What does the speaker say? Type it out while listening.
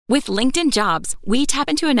With LinkedIn Jobs, we tap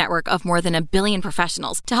into a network of more than 1 billion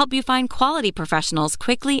professionals to help you find quality professionals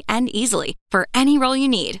quickly and easily for any role you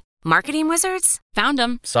need. Marketing wizards? Found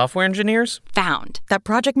them. Software engineers? Found. That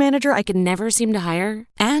project manager I could never seem to hire?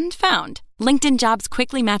 And found. LinkedIn Jobs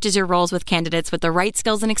quickly matches your roles with candidates with the right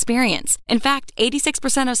skills and experience. In fact,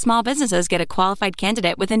 86% of small businesses get a qualified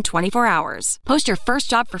candidate within 24 hours. Post your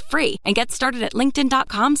first job for free and get started at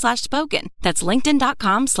linkedin.com/spoken. That's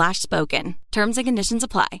linkedin.com/spoken. Terms and conditions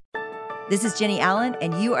apply. This is Jenny Allen,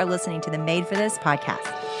 and you are listening to the Made for This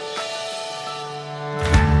podcast.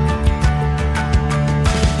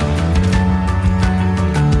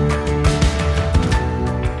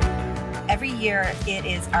 Every year, it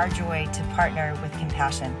is our joy to partner with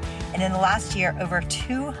Compassion. And in the last year, over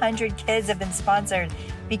 200 kids have been sponsored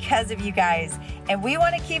because of you guys. And we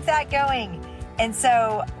want to keep that going. And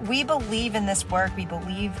so we believe in this work. We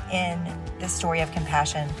believe in the story of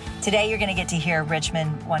compassion. Today, you're going to get to hear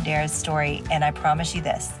Richmond Wandera's story. And I promise you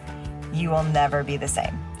this, you will never be the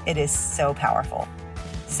same. It is so powerful.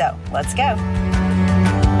 So let's go.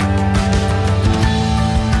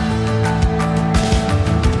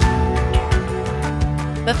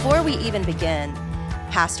 Before we even begin,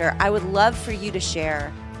 Pastor, I would love for you to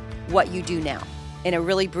share what you do now in a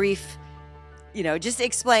really brief, just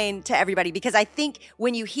explain to everybody, because I think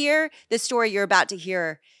when you hear the story you're about to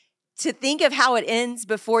hear, to think of how it ends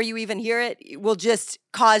before you even hear it will just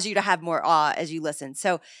cause you to have more awe as you listen.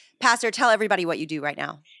 So, Pastor, tell everybody what you do right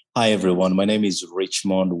now. Hi, everyone. My name is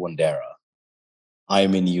Richmond Wandera.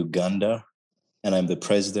 I'm in Uganda, and I'm the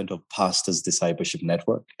president of Pastors Discipleship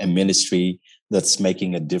Network, a ministry that's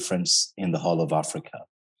making a difference in the whole of Africa.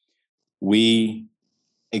 We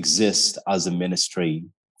exist as a ministry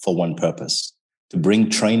for one purpose: to bring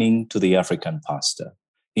training to the African pastor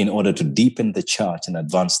in order to deepen the church and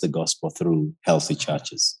advance the gospel through healthy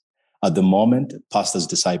churches. At the moment, Pastors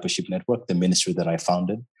Discipleship Network, the ministry that I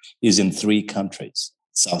founded, is in 3 countries: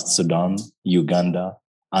 South Sudan, Uganda,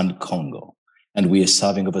 and Congo. And we are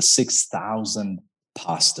serving over 6,000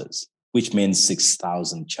 pastors, which means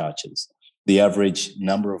 6,000 churches. The average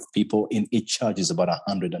number of people in each church is about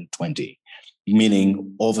 120,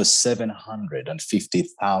 meaning over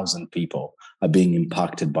 750,000 people are being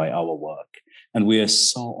impacted by our work. And we are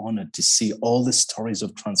so honored to see all the stories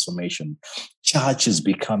of transformation, churches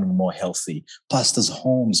becoming more healthy, pastors'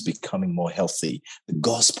 homes becoming more healthy, the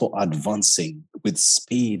gospel advancing with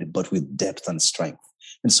speed, but with depth and strength.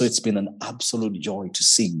 And so it's been an absolute joy to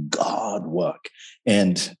see God work,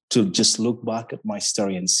 and to just look back at my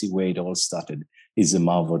story and see where it all started is a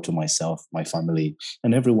marvel to myself, my family,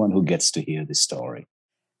 and everyone who gets to hear this story.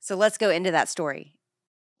 So let's go into that story.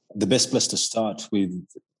 The best place to start with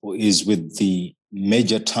is with the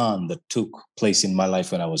major turn that took place in my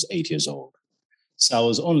life when I was 8 years old. So I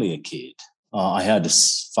was only a kid. I had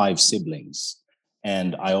 5 siblings,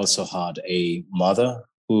 and I also had a mother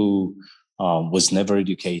who was never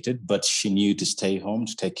educated, but she knew to stay home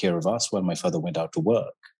to take care of us while my father went out to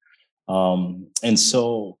work. And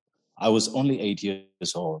so I was only 8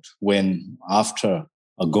 years old when, after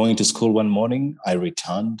going to school one morning, I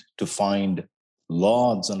returned to find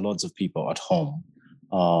lots and lots of people at home.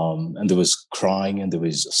 And there was crying and there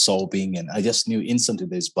was sobbing, and I just knew instantly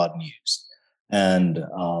there's bad news. And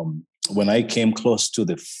when I came close to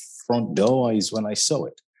the front door is when I saw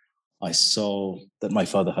it. I saw that my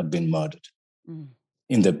father had been murdered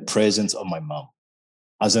in the presence of my mom.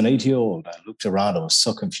 As an 8-year-old, I looked around. I was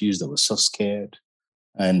so confused. I was so scared.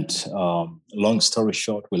 And long story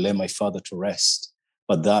short, we laid my father to rest.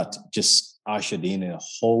 But that just ushered in a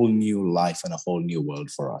whole new life and a whole new world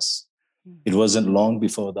for us. It wasn't long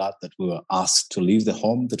before that we were asked to leave the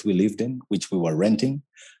home that we lived in, which we were renting.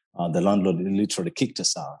 The landlord literally kicked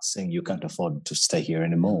us out, saying, "You can't afford to stay here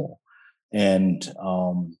anymore." And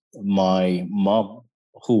my mom,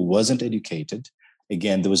 who wasn't educated,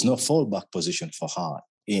 again, there was no fallback position for her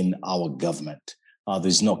in our government.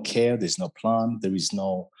 There's no care, there's no plan, there is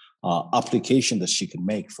no application that she could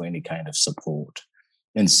make for any kind of support.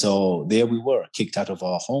 And so there we were, kicked out of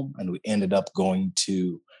our home, and we ended up going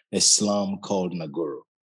to a slum called Naguru.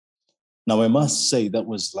 Now, I must say that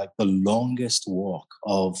was like the longest walk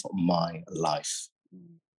of my life,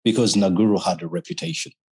 because Naguru had a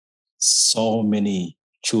reputation. So many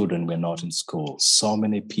children were not in school. So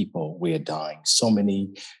many people were dying. So many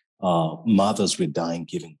mothers were dying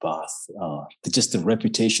giving birth. Just the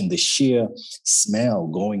reputation, the sheer smell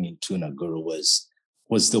going into Naguru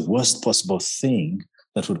was the worst possible thing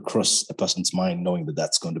that would cross a person's mind, knowing that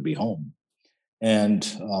that's going to be home. And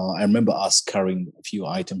I remember us carrying a few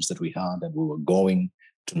items that we had, and we were going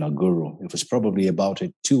to Naguru. It was probably about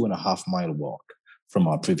a 2.5 mile walk from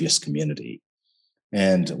our previous community.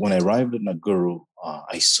 And when I arrived at Naguru,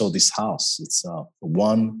 I saw this house. It's a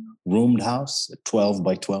one-roomed house, 12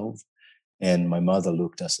 by 12. And my mother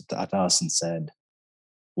looked at us and said,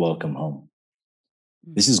 "Welcome home.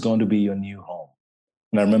 This is going to be your new home."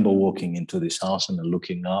 And I remember walking into this house and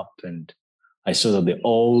looking up, and I saw that the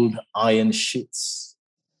old iron sheets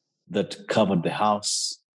that covered the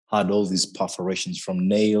house had all these perforations from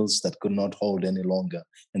nails that could not hold any longer,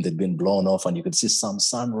 and they'd been blown off, and you could see some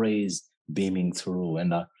sun rays beaming through.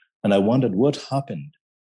 And I wondered what happened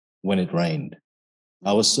when it rained.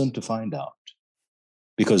 I was soon to find out,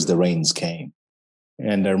 because the rains came.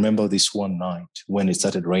 And I remember this one night when it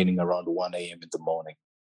started raining around 1 a.m. in the morning.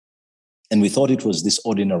 And we thought it was this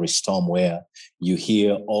ordinary storm where you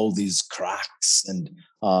hear all these cracks. And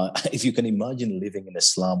if you can imagine living in a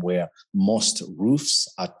slum where most roofs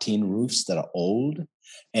are tin roofs that are old,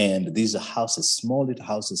 and these are houses, small little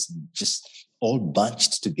houses, just all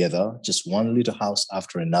bunched together, just one little house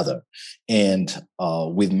after another. And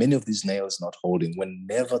with many of these nails not holding,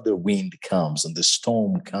 whenever the wind comes and the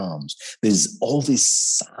storm comes, there's all this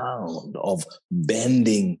sound of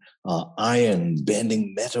bending iron,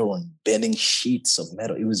 bending metal, and bending sheets of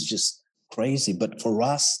metal. It was just crazy. But for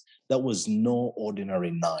us, that was no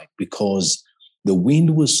ordinary night, because the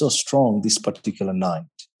wind was so strong this particular night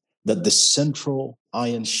that the central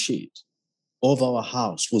iron sheet of our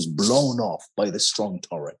house was blown off by the strong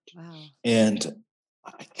torrent. Wow. And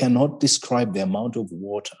I cannot describe the amount of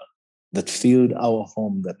water that filled our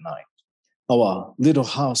home that night. Our little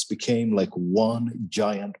house became like one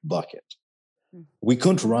giant bucket. We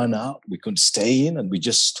couldn't run out, we couldn't stay in, and we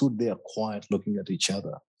just stood there quiet looking at each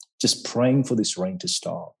other, just praying for this rain to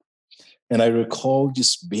stop. And I recall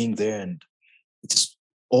just being there, and just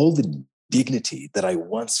all the dignity that I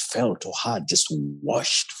once felt or had just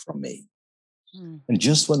washed from me. And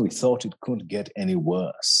just when we thought it couldn't get any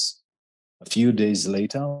worse, a few days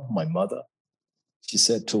later, my mother, she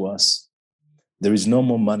said to us, "There is no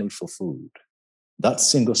more money for food." That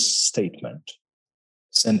single statement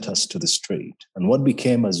sent us to the street. And what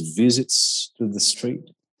became as visits to the street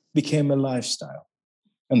became a lifestyle.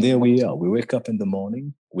 And there we are. We wake up in the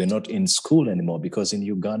morning. We're not in school anymore, because in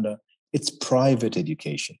Uganda, it's private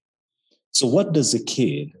education. So what does a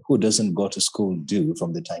kid who doesn't go to school do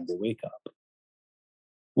from the time they wake up?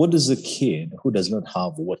 What does a kid who does not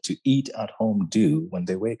have what to eat at home do when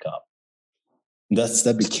they wake up?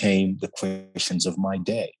 That became the questions of my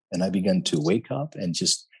day. And I began to wake up and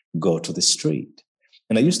just go to the street.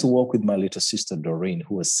 And I used to walk with my little sister, Doreen,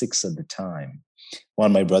 who was 6 at the time. While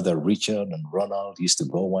my brother Richard and Ronald used to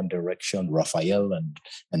go one direction, Raphael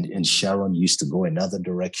and Sharon used to go another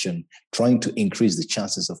direction, trying to increase the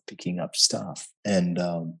chances of picking up stuff. And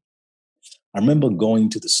I remember going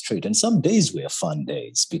to the street, and some days were fun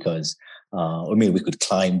days because, we could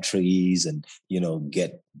climb trees and,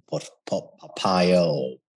 get papaya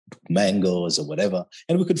or mangoes or whatever.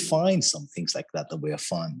 And we could find some things like that were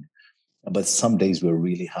fun. But some days were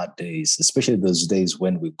really hard days, especially those days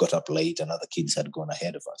when we got up late and other kids had gone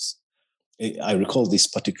ahead of us. I recall this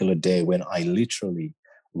particular day when I literally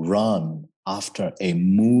ran after a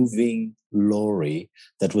moving lorry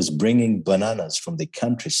that was bringing bananas from the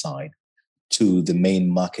countryside to the main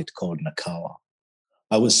market called Nakawa.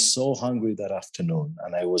 I was so hungry that afternoon,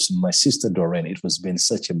 and I was my sister Doreen. It was been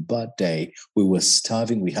such a bad day. We were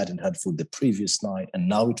starving. We hadn't had food the previous night, and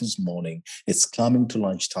now it was morning. It's coming to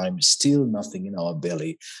lunchtime, still nothing in our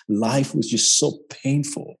belly. Life was just so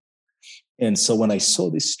painful. And so when I saw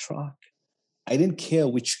this truck, I didn't care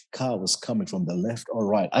which car was coming from the left or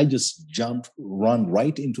right. I just ran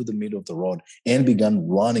right into the middle of the road and began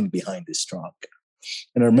running behind this truck.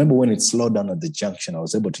 And I remember when it slowed down at the junction, I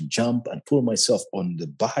was able to jump and pull myself on the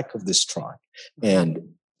back of this truck and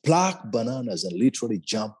pluck bananas and literally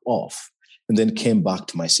jump off, and then came back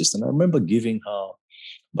to my sister. And I remember giving her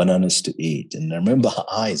bananas to eat. And I remember her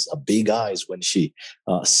eyes, her big eyes, when she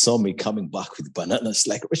saw me coming back with bananas,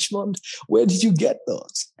 like, "Richmond, where did you get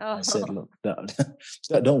those?" Oh. I said, "Look, Dad,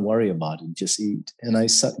 don't worry about it, just eat." And I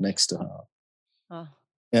sat next to her. Oh.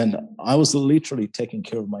 And I was literally taking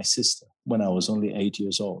care of my sister when I was only 8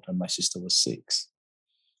 years old and my sister was 6.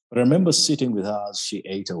 But I remember sitting with her as she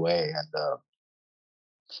ate away and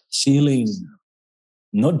feeling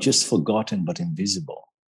not just forgotten, but invisible.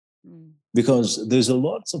 Because there's a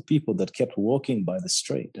lots of people that kept walking by the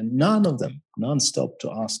street, and none stopped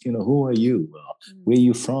to ask, "Who are you? Where are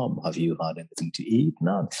you from? Have you had anything to eat?"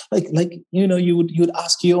 None. You'd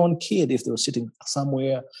ask your own kid if they were sitting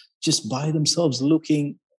somewhere just by themselves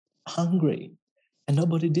looking hungry, and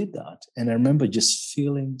nobody did that. And I remember just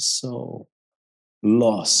feeling so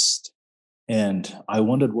lost, and I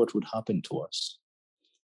wondered what would happen to us.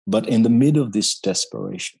 But in the middle of this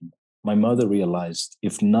desperation, my mother realized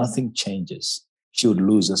if nothing changes, she would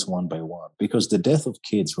lose us one by one because the death of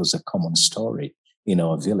kids was a common story in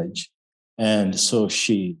our village. And so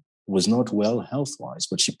she was not well health-wise,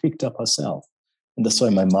 but she picked up herself. And that's why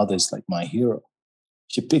my mother is like my hero.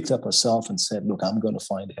 She picked up herself and said, look, I'm going to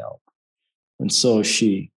find help. And so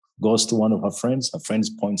she goes to one of her friends. Her friend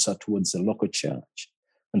points her towards the local church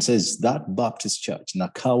and says, that Baptist church,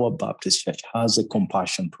 Nakawa Baptist Church, has a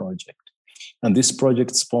compassion project. And this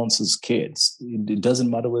project sponsors kids. It doesn't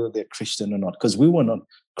matter whether they're Christian or not, because we were not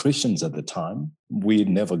Christians at the time. We had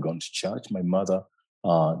never gone to church. My mother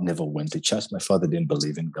never went to church. My father didn't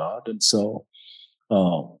believe in God. And so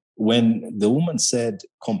when the woman said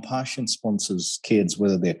compassion sponsors kids,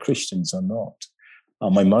 whether they're Christians or not,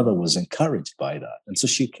 my mother was encouraged by that. And so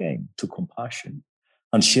she came to compassion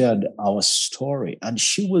and shared our story. And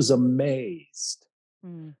she was amazed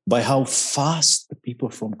by how fast the people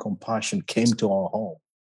from compassion came to our home.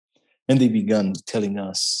 And they began telling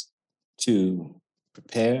us to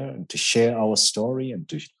prepare and to share our story and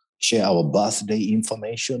to share our birthday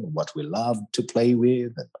information, what we loved to play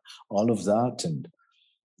with, and all of that. And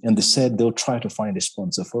they said they'll try to find a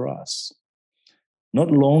sponsor for us. Not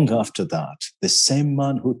long after that, the same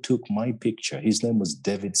man who took my picture, his name was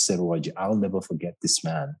David Serwaji. I'll never forget this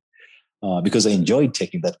man because I enjoyed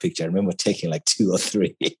taking that picture. I remember taking like 2 or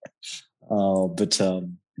 3. But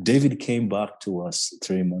David came back to us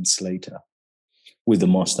 3 months later with the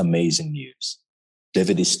most amazing news.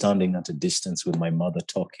 David is standing at a distance with my mother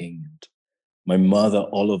talking. And my mother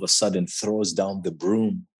all of a sudden throws down the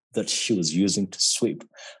broom that she was using to sweep.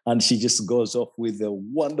 And she just goes off with a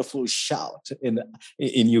wonderful shout. In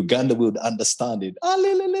Uganda, we would understand it.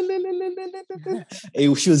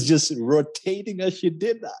 She was just rotating as she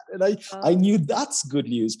did that. And I knew that's good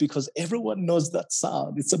news because everyone knows that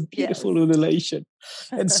sound. It's a beautiful relation.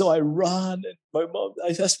 And so I ran and I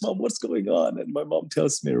asked, Mom, what's going on? And my mom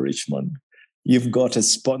tells me, Richmond, you've got a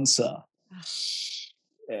sponsor.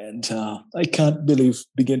 And I can't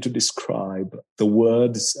begin to describe the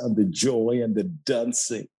words and the joy and the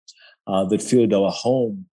dancing that filled our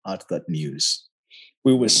home at that news.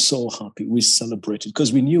 We were so happy. We celebrated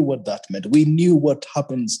because we knew what that meant. We knew what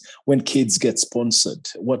happens when kids get sponsored,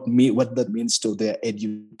 what that means to their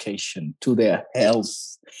education, to their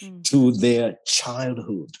health, to their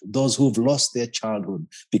childhood, those who've lost their childhood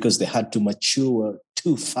because they had to mature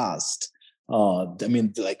too fast.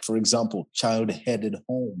 Like, for example, child-headed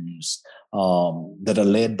homes that are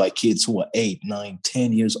led by kids who are 8, 9,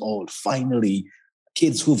 10 years old. Finally,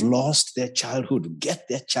 kids who've lost their childhood get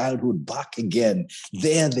their childhood back again.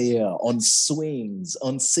 They're there on swings,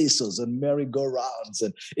 on seesaws, on merry-go-rounds.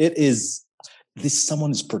 And it is,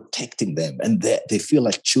 someone is protecting them and they feel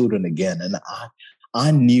like children again. And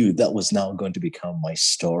I knew that was now going to become my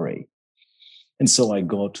story. And so I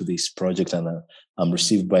go to this project and I'm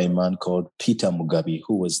received by a man called Peter Mugabe,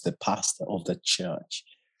 who was the pastor of the church.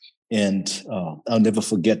 And I'll never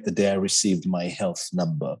forget the day I received my health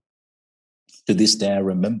number. To this day, I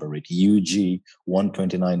remember it, UG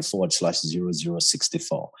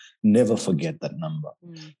 129/0064. Never forget that number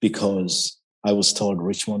because I was told,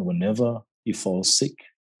 Richmond, whenever you fall sick,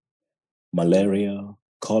 malaria,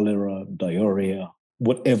 cholera, diarrhea,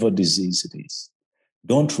 whatever disease it is,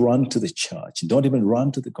 don't run to the church. Don't even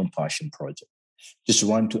run to the Compassion Project. Just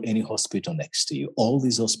run to any hospital next to you. All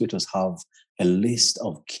these hospitals have a list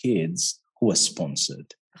of kids who are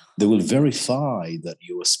sponsored. They will verify that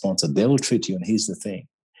you are sponsored. They will treat you. And here's the thing.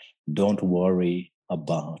 Don't worry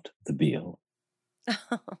about the bill.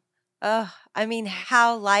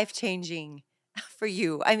 How life-changing for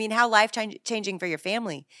you. How life-changing for your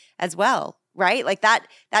family as well, right? Like that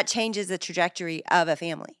changes the trajectory of a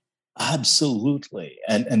family. Absolutely.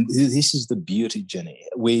 And this is the beauty, Jenny.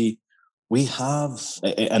 We have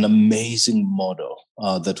an amazing model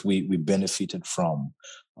that we benefited from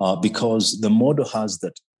because the model has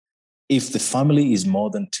that if the family is more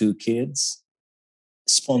than 2 kids,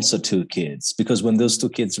 sponsor 2 kids. Because when those 2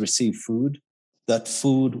 kids receive food, that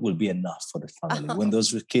food will be enough for the family. When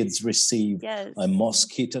those kids receive a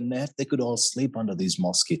mosquito net, they could all sleep under these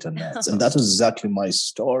mosquito nets. And that was exactly my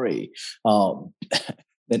story.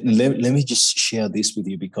 Let me just share this with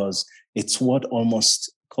you because it's what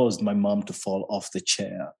almost caused my mom to fall off the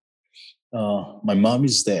chair. My mom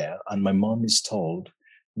is there and my mom is told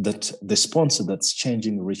that the sponsor that's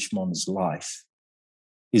changing Richmond's life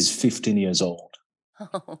is 15 years old.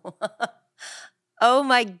 Oh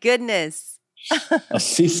my goodness. A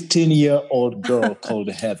 15-year-old girl called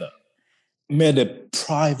Heather made a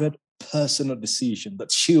private, personal decision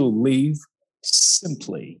that she'll leave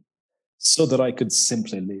simply so that I could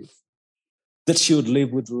simply live. that she would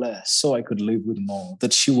live with less so I could live with more,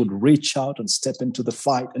 that she would reach out and step into the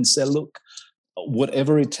fight and say, look,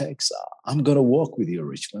 whatever it takes, I'm going to walk with you,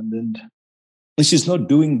 Richmond. And she's not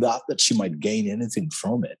doing that she might gain anything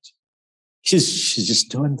from it. She's just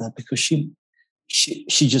doing that because she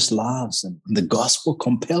just loves, and the gospel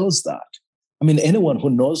compels that. I mean, anyone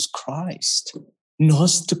who knows Christ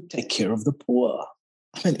knows to take care of the poor.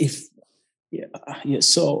 I mean,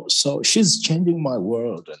 so she's changing my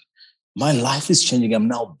world, and my life is changing. I'm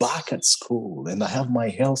now back at school, and I have my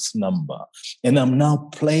health number, and I'm now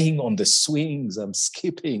playing on the swings. I'm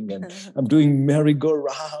skipping, and I'm doing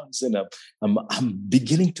merry-go-rounds, and I'm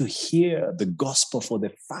beginning to hear the gospel for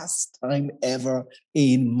the first time ever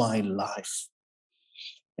in my life.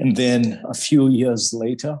 And then a few years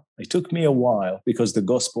later, it took me a while because the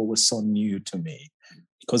gospel was so new to me,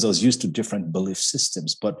 because I was used to different belief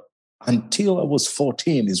systems. But until I was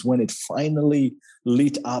 14 is when it finally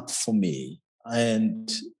lit up for me.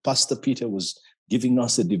 And Pastor Peter was giving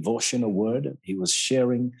us a devotional word. He was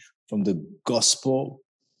sharing from the gospel,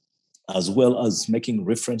 as well as making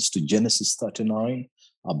reference to Genesis 39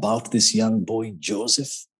 about this young boy,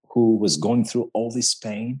 Joseph, who was going through all this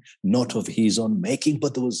pain, not of his own making,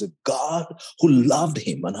 but there was a God who loved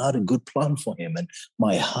him and had a good plan for him. And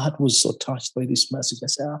my heart was so touched by this message. I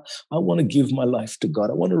said, I want to give my life to God.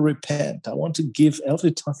 I want to repent. I want to give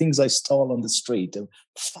every things I stole on the street and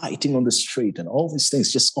fighting on the street, and all these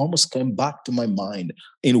things just almost came back to my mind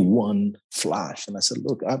in one flash. And I said,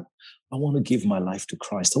 look, I want to give my life to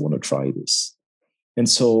Christ. I want to try this. And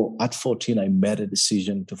so at 14, I made a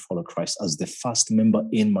decision to follow Christ as the first member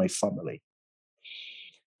in my family.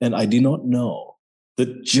 And I did not know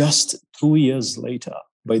that just 2 years later,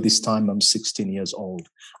 by this time I'm 16 years old,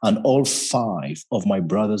 and all 5 of my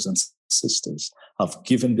brothers and sisters have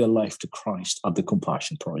given their life to Christ at the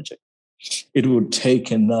Compassion Project. It would take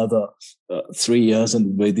another 3 years,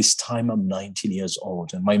 and by this time I'm 19 years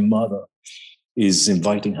old, and my mother is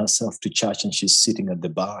inviting herself to church, and she's sitting at the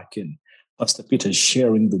back, and Pastor Peter is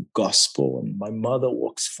sharing the gospel, and my mother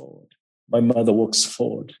walks forward. My mother walks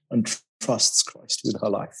forward and trusts Christ with her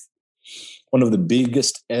life. One of the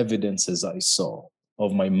biggest evidences I saw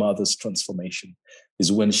of my mother's transformation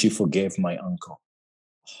is when she forgave my uncle.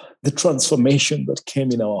 The transformation that came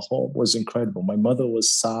in our home was incredible. My mother was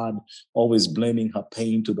sad, always blaming her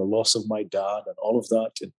pain to the loss of my dad and all of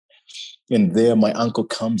that. And there my uncle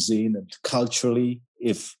comes in, and culturally,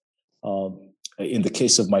 in the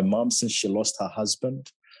case of my mom, since she lost her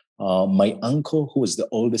husband, my uncle, who is the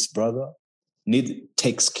oldest brother,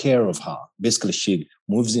 takes care of her. Basically, she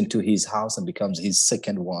moves into his house and becomes his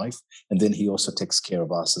second wife. And then he also takes care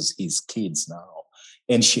of us as his kids now.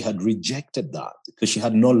 And she had rejected that because she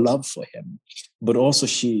had no love for him. But also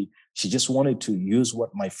she just wanted to use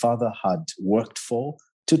what my father had worked for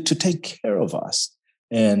to take care of us.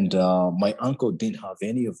 And my uncle didn't have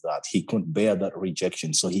any of that. He couldn't bear that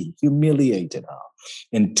rejection. So he humiliated her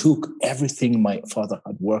and took everything my father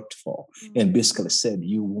had worked for and basically said,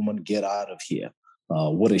 you woman, get out of here.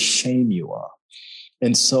 What a shame you are.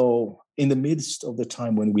 And so in the midst of the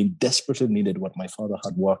time when we desperately needed what my father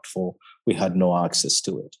had worked for, we had no access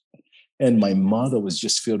to it. And my mother was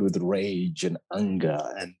just filled with rage and anger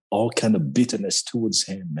and all kind of bitterness towards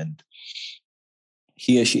him. And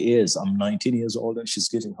here she is. I'm 19 years old, and she's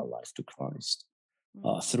giving her life to Christ.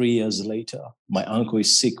 3 years later, my uncle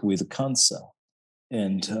is sick with cancer,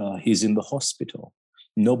 and he's in the hospital.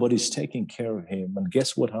 Nobody's taking care of him. And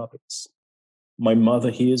guess what happens? My mother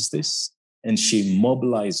hears this, and she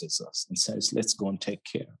mobilizes us and says, let's go and take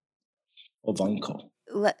care of uncle.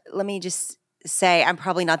 Let me just say, I'm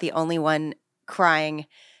probably not the only one crying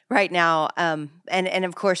right now. And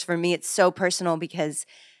of course, for me, it's so personal because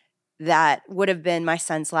that would have been my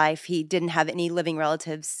son's life. He didn't have any living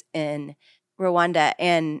relatives in Rwanda.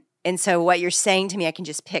 And so what you're saying to me, I can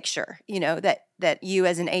just picture, that you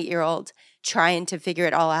as an 8-year-old trying to figure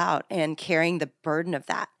it all out and carrying the burden of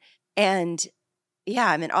that. And yeah,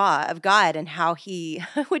 I'm in awe of God and how he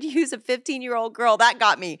would use a 15-year-old girl. That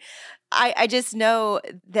got me. I just know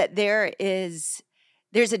that there's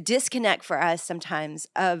a disconnect for us sometimes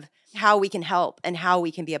of how we can help and how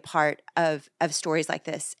we can be a part of stories like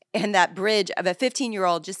this. And that bridge of a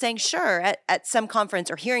 15-year-old just saying, sure, at some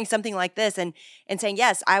conference or hearing something like this and saying,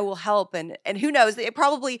 yes, I will help. And who knows, they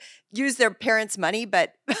probably use their parents' money,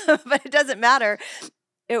 but but it doesn't matter.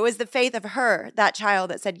 It was the faith of her, that child,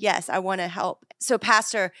 that said, yes, I want to help. So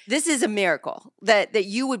Pastor, this is a miracle that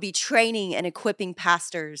you would be training and equipping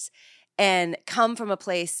pastors and come from a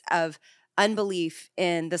place of unbelief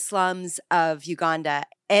in the slums of Uganda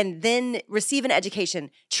and then receive an education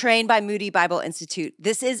trained by Moody Bible Institute.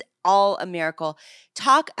 This is all a miracle.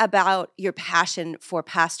 Talk about your passion for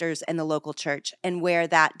pastors and the local church and where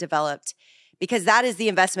that developed, because that is the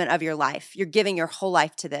investment of your life. You're giving your whole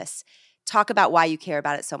life to this. Talk about why you care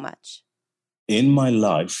about it so much. In my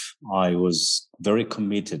life, I was very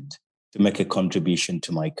committed to make a contribution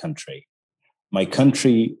to my country. My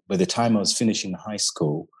country, by the time I was finishing high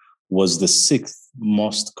school, was the sixth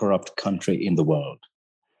most corrupt country in the world.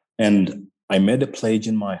 And I made a pledge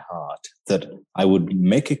in my heart that I would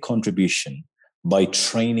make a contribution by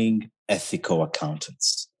training ethical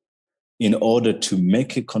accountants in order to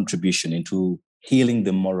make a contribution into healing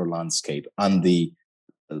the moral landscape and the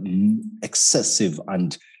excessive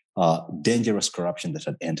and dangerous corruption that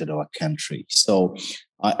had entered our country. So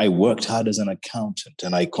I worked hard as an accountant,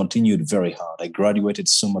 and I continued very hard. I graduated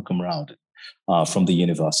summa cum laude from the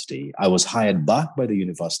university. I was hired back by the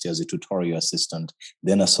university as a tutorial assistant,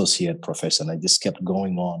 then associate professor, and I just kept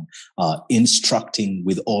going on, instructing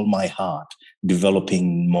with all my heart,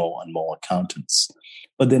 developing more and more accountants.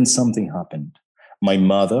 But then something happened. My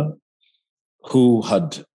mother, who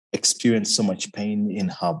had experienced so much pain in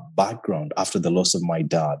her background after the loss of my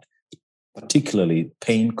dad, particularly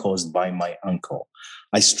pain caused by my uncle,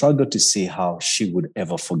 I struggled to see how she would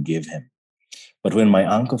ever forgive him. But when my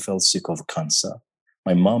uncle fell sick of cancer,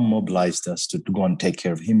 my mom mobilized us to go and take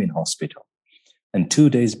care of him in hospital. And 2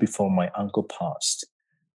 days before my uncle passed,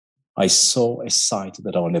 I saw a sight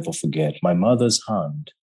that I will never forget. My mother's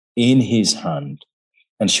hand in his hand,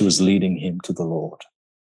 and she was leading him to the Lord.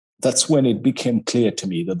 That's when it became clear to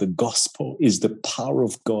me that the gospel is the power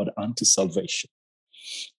of God unto salvation.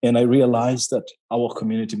 And I realized that our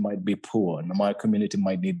community might be poor and my community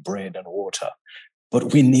might need bread and water,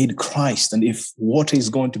 but we need Christ. And if water is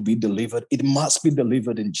going to be delivered, it must be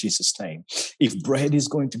delivered in Jesus' name. If bread is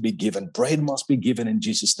going to be given, bread must be given in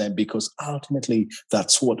Jesus' name, because ultimately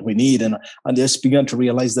that's what we need. And I just began to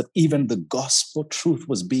realize that even the gospel truth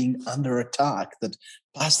was being under attack, that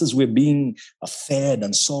pastors were being fed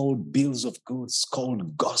and sold bills of goods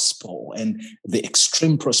called gospel, and the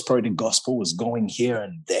extreme prosperity gospel was going here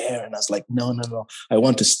and there. And I was like, no. I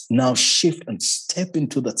want to now shift and step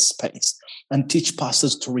into that space and teach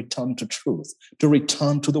pastors to return to truth, to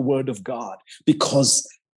return to the word of God, because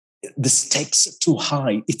the stakes are too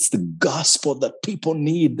high. It's the gospel that people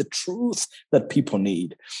need, the truth that people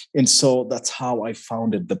need. And so that's how I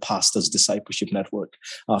founded the Pastors Discipleship Network.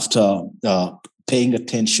 After paying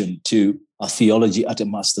attention to theology at a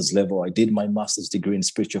master's level, I did my master's degree in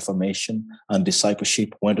spiritual formation and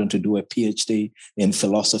discipleship, went on to do a PhD in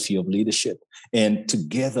philosophy of leadership. And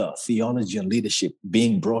together, theology and leadership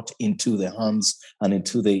being brought into the hands and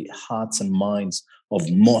into the hearts and minds of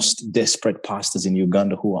most desperate pastors in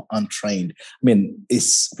Uganda who are untrained. I mean,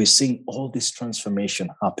 we're seeing all this transformation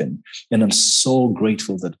happen. And I'm so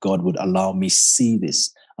grateful that God would allow me see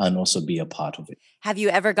this and also be a part of it. Have you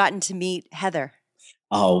ever gotten to meet Heather?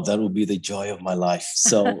 Oh, that would be the joy of my life.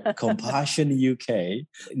 So Compassion UK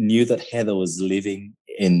knew that Heather was living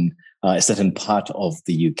in a certain part of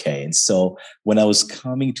the UK. And so when I was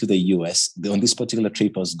coming to the US, on this particular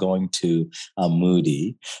trip, I was going to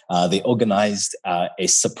Moody. They organized a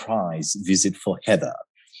surprise visit for Heather.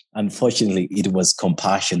 Unfortunately, it was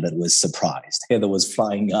Compassion that was surprised. Heather was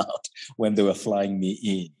flying out when they were flying me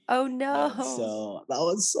in. Oh, no. So that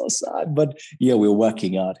was so sad. But yeah, we're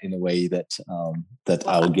working out in a way that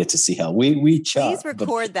I will get to see her. We chat. Please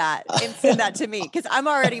record that and send that to me, because I'm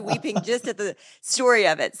already weeping just at the story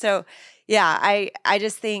of it. So yeah, I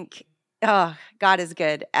just think, God is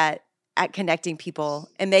good at connecting people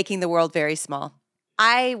and making the world very small.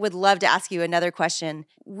 I would love to ask you another question.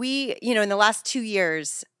 We, in the last 2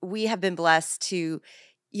 years, we have been blessed to,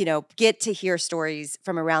 get to hear stories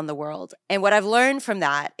from around the world. And what I've learned from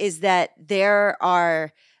that is that there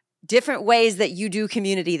are different ways that you do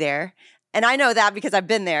community there. And I know that because I've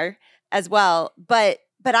been there as well. But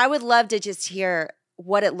I would love to just hear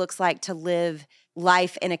what it looks like to live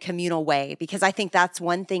life in a communal way, because I think that's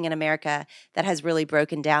one thing in America that has really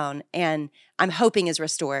broken down and I'm hoping is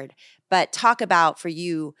restored. But talk about, for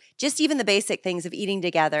you, just even the basic things of eating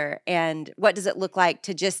together, and what does it look like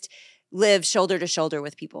to just live shoulder to shoulder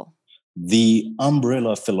with people? The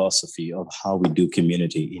umbrella philosophy of how we do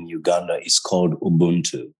community in Uganda is called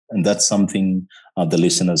Ubuntu. And that's something the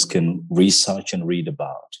listeners can research and read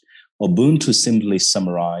about. Ubuntu, simply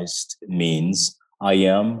summarized, means I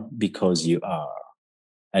am because you are,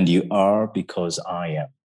 and you are because I am.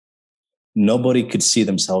 Nobody could see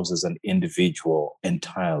themselves as an individual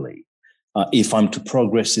entirely. If I'm to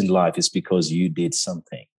progress in life, it's because you did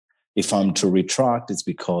something. If I'm to retract, it's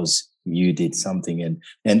because you did something.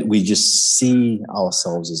 And we just see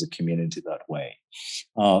ourselves as a community that way.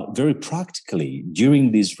 Very practically,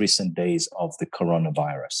 during these recent days of the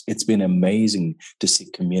coronavirus, it's been amazing to see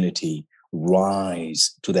community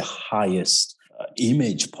rise to the highest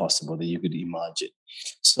image possible that you could imagine.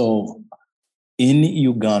 So in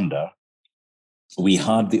Uganda, we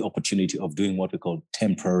had the opportunity of doing what we call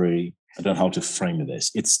temporary, I don't know how to frame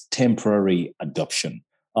this, it's temporary adoption.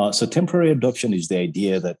 So temporary adoption is the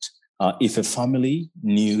idea that if a family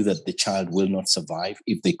knew that the child will not survive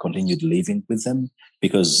if they continued living with them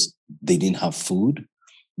because they didn't have food,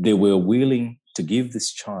 they were willing to give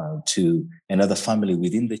this child to another family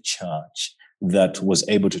within the church that was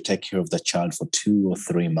able to take care of the child for 2 or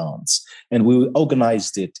 3 months. And we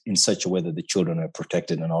organized it in such a way that the children are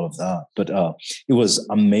protected and all of that. But it was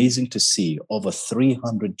amazing to see over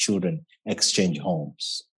 300 children exchange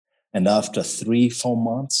homes. And after 3-4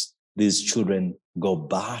 months, these children go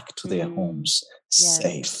back to their homes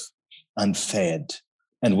safe and fed.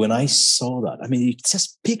 And when I saw that, I mean, you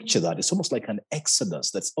just picture that. It's almost like an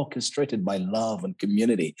exodus that's orchestrated by love and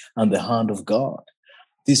community and the hand of God.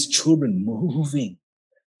 These children moving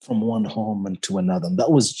from one home and to another. And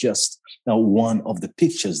that was just one of the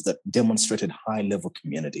pictures that demonstrated high-level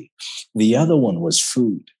community. The other one was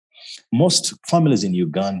food. Most families in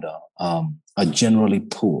Uganda are generally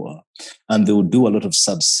poor, and they will do a lot of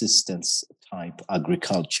subsistence type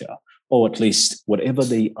agriculture, or at least whatever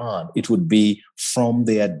they earn, it would be from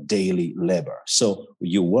their daily labor. So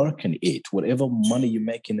you work and eat. Whatever money you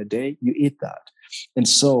make in a day, you eat that. And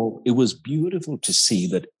so it was beautiful to see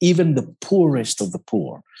that even the poorest of the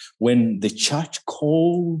poor, when the church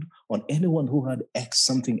called on anyone who had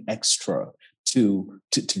something extra to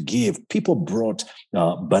give, people brought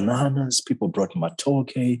bananas, people brought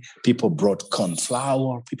matoke, people brought corn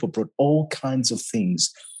flour, people brought all kinds of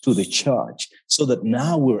things to the church, so that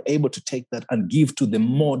now we're able to take that and give to the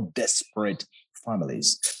more desperate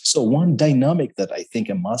families. So one dynamic that I think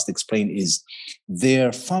I must explain is there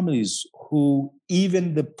are families who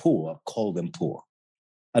even the poor call them poor.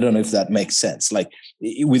 I don't know if that makes sense. Like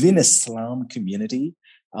within a slum community,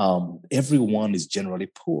 everyone is generally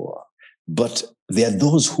poor, but there are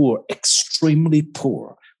those who are extremely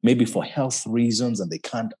poor, maybe for health reasons, and they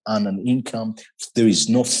can't earn an income. There is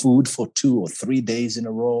no food for 2 or 3 days in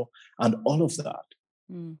a row, and all of that.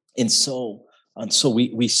 And so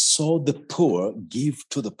we saw the poor give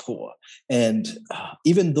to the poor. And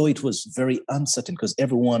even though it was very uncertain, because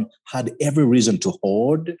everyone had every reason to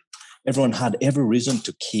hoard, everyone had every reason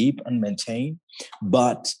to keep and maintain,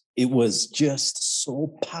 but it was just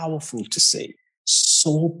so powerful to see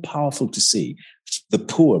the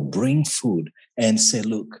poor bring food and say,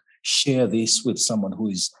 look, share this with someone who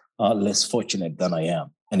is less fortunate than I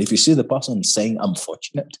am. And if you see the person saying, I'm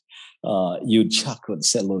fortunate, you'd chuckle and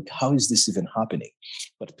say, look, how is this even happening?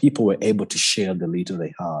 But people were able to share the little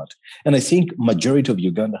they had. And I think majority of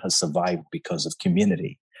Uganda has survived because of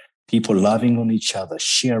community. People loving on each other,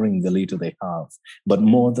 sharing the little they have. But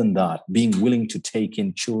more than that, being willing to take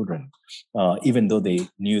in children, even though they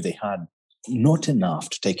knew they had not enough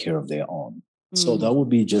to take care of their own. So that would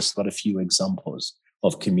be just but a few examples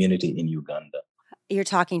of community in Uganda. You're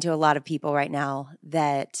talking to a lot of people right now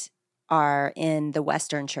that are in the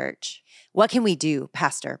Western church. What can we do,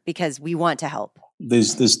 Pastor? Because we want to help.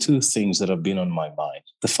 There's 2 things that have been on my mind.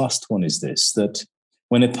 The first one is this, that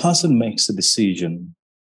when a person makes a decision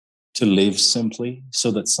to live simply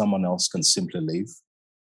so that someone else can simply live,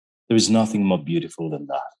 there is nothing more beautiful than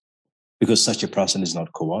that. Because such a person is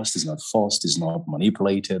not coerced, is not forced, is not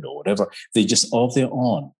manipulated or whatever. They just of their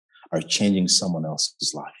own are changing someone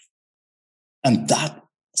else's life. And that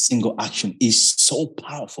single action is so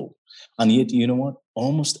powerful. And yet, you know what?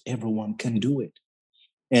 Almost everyone can do it.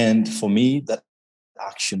 And for me, that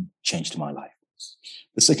action changed my life.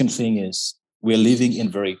 The second thing is we're living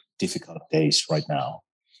in very difficult days right now.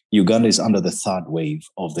 Uganda is under the 3rd wave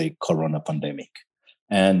of the corona pandemic.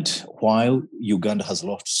 And while Uganda has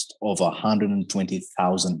lost over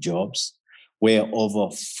 120,000 jobs, where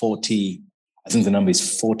over 40, I think the number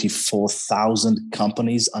is 44,000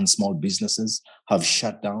 companies and small businesses have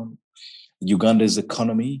shut down. Uganda's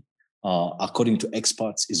economy, according to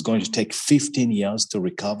experts, is going to take 15 years to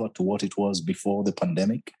recover to what it was before the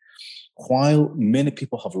pandemic. While many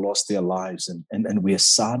people have lost their lives, and we are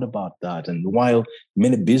sad about that, and while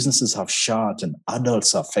many businesses have shut and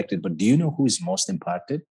adults are affected, but do you know who is most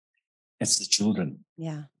impacted? It's the children.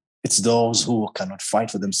 Yeah. It's those who cannot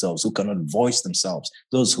fight for themselves, who cannot voice themselves,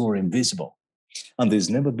 those who are invisible. And there's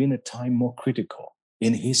never been a time more critical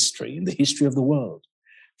in history, in the history of the world,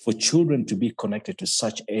 for children to be connected to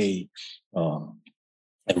such a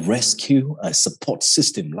a rescue, a support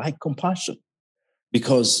system like compassion.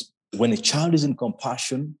 Because when a child is in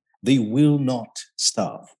compassion, they will not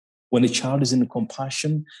starve. When a child is in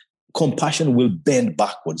compassion, compassion will bend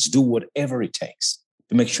backwards, do whatever it takes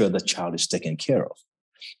to make sure the child is taken care of.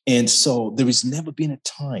 And so there has never been a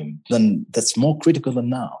time that's more critical than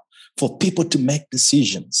now for people to make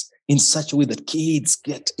decisions in such a way that kids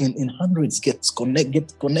get in hundreds get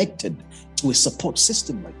connected to a support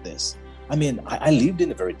system like this. I mean, I lived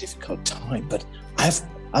in a very difficult time, but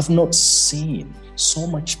I've not seen so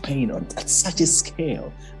much pain at such a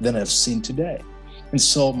scale than I've seen today. And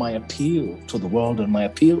so my appeal to the world and my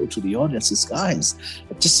appeal to the audience is, guys,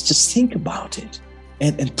 just think about it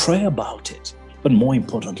and pray about it. But more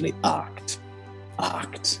importantly, act.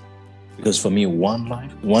 Because for me,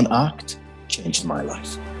 one act changed my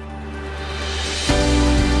life.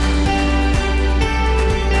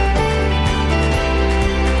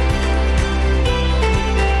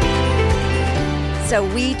 So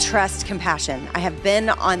we trust Compassion. I have been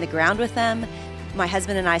on the ground with them. My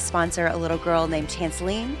husband and I sponsor a little girl named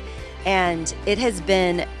Chanceline, and it has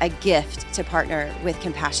been a gift to partner with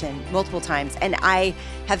Compassion multiple times. And I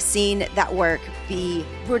have seen that work be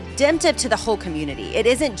redemptive to the whole community. It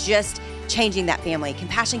isn't just changing that family.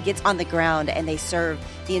 Compassion gets on the ground and they serve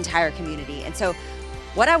the entire community. And so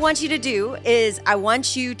what I want you to do is I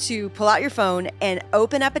want you to pull out your phone and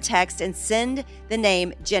open up a text and send the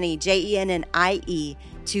name Jennie, Jennie,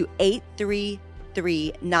 to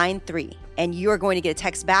 83393. And you are going to get a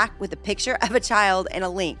text back with a picture of a child and a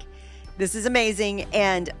link. This is amazing.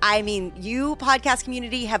 And I mean, you podcast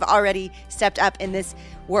community have already stepped up in this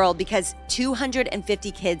world because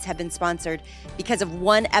 250 kids have been sponsored because of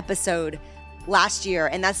one episode last year.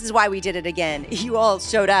 And this is why we did it again. You all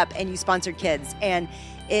showed up and you sponsored kids, and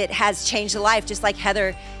it has changed a life, just like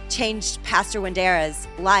Heather changed Pastor Wandera's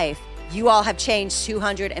life. You all have changed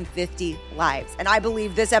 250 lives. And I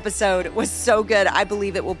believe this episode was so good. I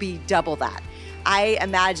believe it will be double that. I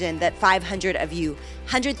imagine that 500 of you,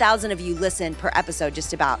 100,000 of you listen per episode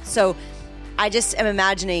just about. So I just am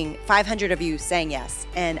imagining 500 of you saying yes,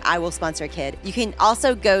 and I will sponsor a kid. You can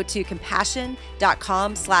also go to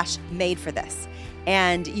compassion.com/made for this,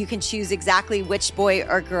 and you can choose exactly which boy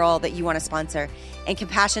or girl that you want to sponsor. And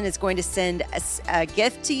Compassion is going to send a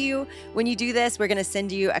gift to you when you do this. We're going to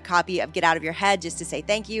send you a copy of Get Out of Your Head just to say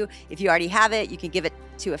thank you. If you already have it, you can give it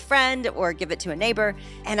to a friend or give it to a neighbor.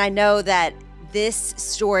 And I know that this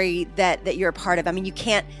story that you're a part of, I mean, you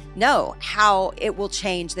can't know how it will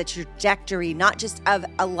change the trajectory, not just of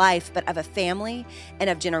a life, but of a family and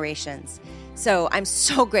of generations. So I'm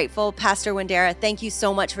so grateful, Pastor Wandera. Thank you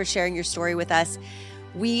so much for sharing your story with us.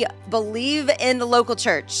 We believe in the local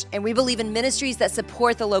church, and we believe in ministries that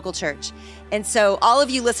support the local church. And so all of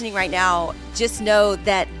you listening right now, just know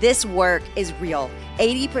that this work is real.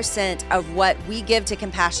 80% of what we give to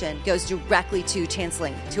Compassion goes directly to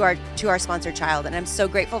Chanceling, to our sponsored child. And I'm so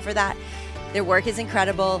grateful for that. Their work is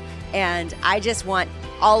incredible. And I just want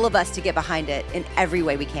all of us to get behind it in every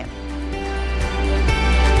way we can.